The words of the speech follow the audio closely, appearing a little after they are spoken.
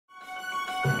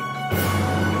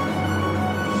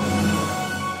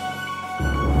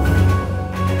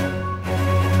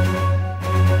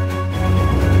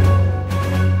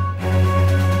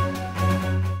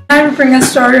bring a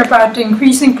story about the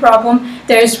increasing problem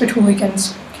there is with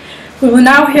hooligans. We will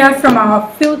now hear from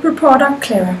our field reporter,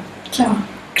 Clara.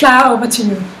 Clara, over to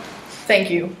you. Thank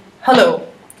you. Hello,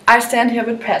 I stand here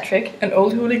with Patrick, an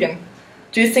old hooligan.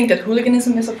 Do you think that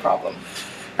hooliganism is a problem?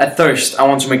 At first, I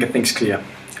want to make things clear.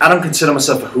 I don't consider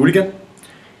myself a hooligan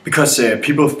because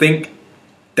people think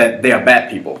that they are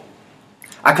bad people.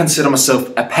 I consider myself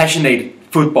a passionate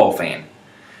football fan.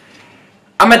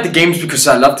 I'm at the games because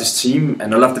I love this team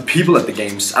and I love the people at the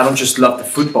games. I don't just love the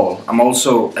football. I'm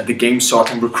also at the games so I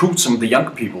can recruit some of the younger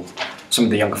people, some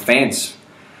of the younger fans,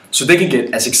 so they can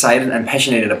get as excited and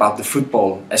passionate about the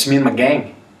football as me and my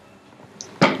gang.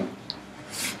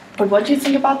 But what do you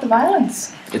think about the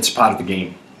violence? It's part of the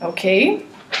game. Okay.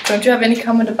 Don't you have any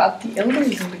comment about the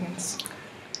elderly hooligans?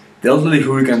 The elderly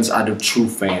hooligans are the true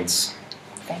fans.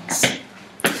 Thanks.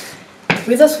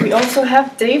 With us we also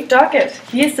have Dave Doggett.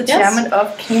 He is the chairman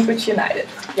of Cambridge United.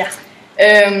 Yeah.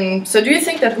 So do you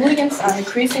think that hooligans are an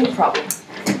increasing problem?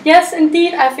 Yes,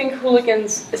 indeed, I think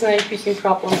hooligans is an increasing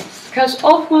problem. Because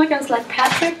all hooligans like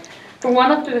Patrick were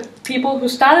one of the people who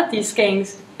started these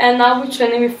gangs and now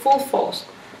returning with full force.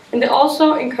 And they're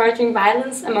also encouraging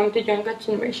violence among the younger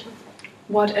generation.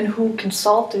 What and who can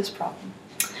solve this problem?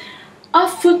 Our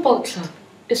football club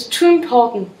is too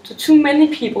important to too many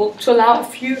people to allow a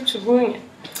few to ruin it.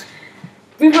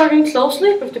 We're working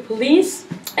closely with the police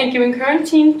and giving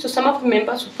quarantine to some of the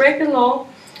members who break the law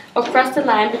or cross the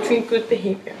line between good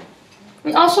behavior.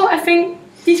 And also I think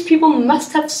these people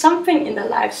must have something in their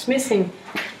lives missing,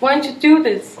 wanting to do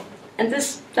this, and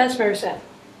that's very sad.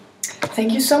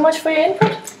 Thank you so much for your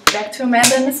input. Back to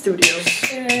Amanda in the studio.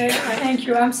 Thank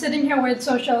you. I'm sitting here with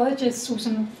sociologist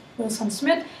Susan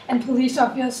Wilson-Smith and police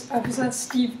officer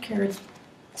Steve Carrot.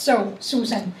 So,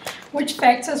 Susan, which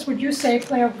factors would you say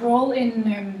play a role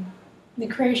in the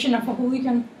creation of a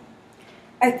hooligan?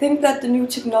 I think that the new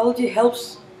technology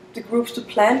helps the groups to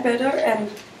plan better and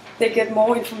they get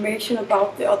more information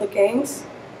about the other gangs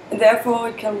and therefore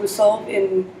it can result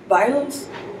in violence.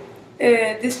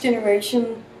 This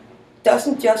generation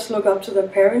doesn't just look up to their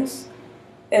parents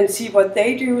and see what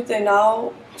they do, they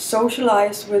now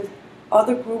socialize with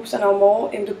other groups and are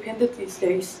more independent these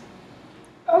days.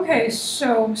 Okay,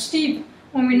 so Steve,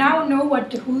 when we now know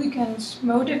what the hooligans'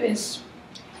 motive is,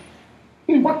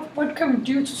 what can we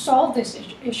do to solve this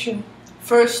issue?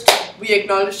 First, we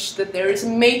acknowledge that there is a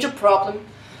major problem,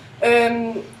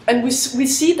 and we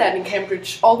see that in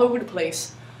Cambridge all over the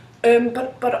place,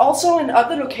 but also in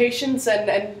other locations, and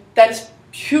that is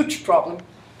a huge problem.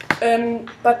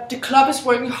 But the club is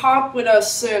working hard with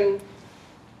us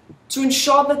to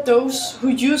ensure that those who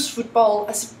use football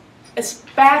as a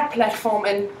bad platform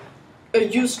and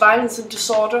use violence and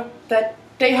disorder, that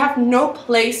they have no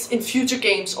place in future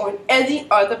games or in any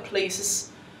other places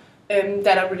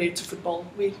that are related to football.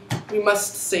 We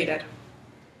must say that.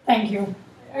 Thank you.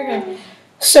 Okay.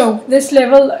 So this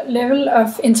level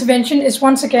of intervention is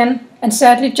once again and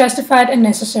sadly justified and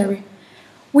necessary.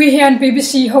 We here on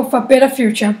BBC hope for a better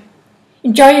future.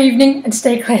 Enjoy your evening and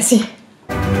stay classy.